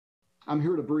I'm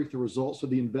here to brief the results of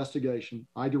the investigation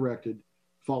I directed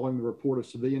following the report of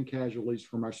civilian casualties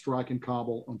from our strike in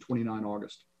Kabul on 29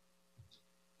 August.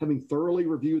 Having thoroughly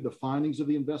reviewed the findings of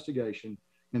the investigation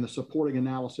and the supporting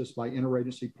analysis by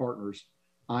interagency partners,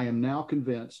 I am now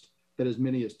convinced that as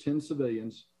many as 10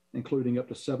 civilians, including up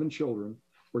to 7 children,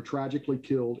 were tragically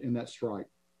killed in that strike.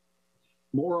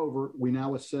 Moreover, we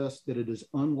now assess that it is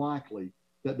unlikely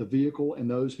that the vehicle and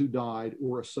those who died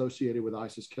were associated with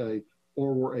ISIS-K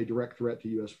or were a direct threat to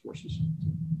U.S. forces.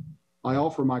 I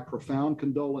offer my profound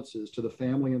condolences to the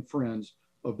family and friends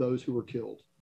of those who were killed.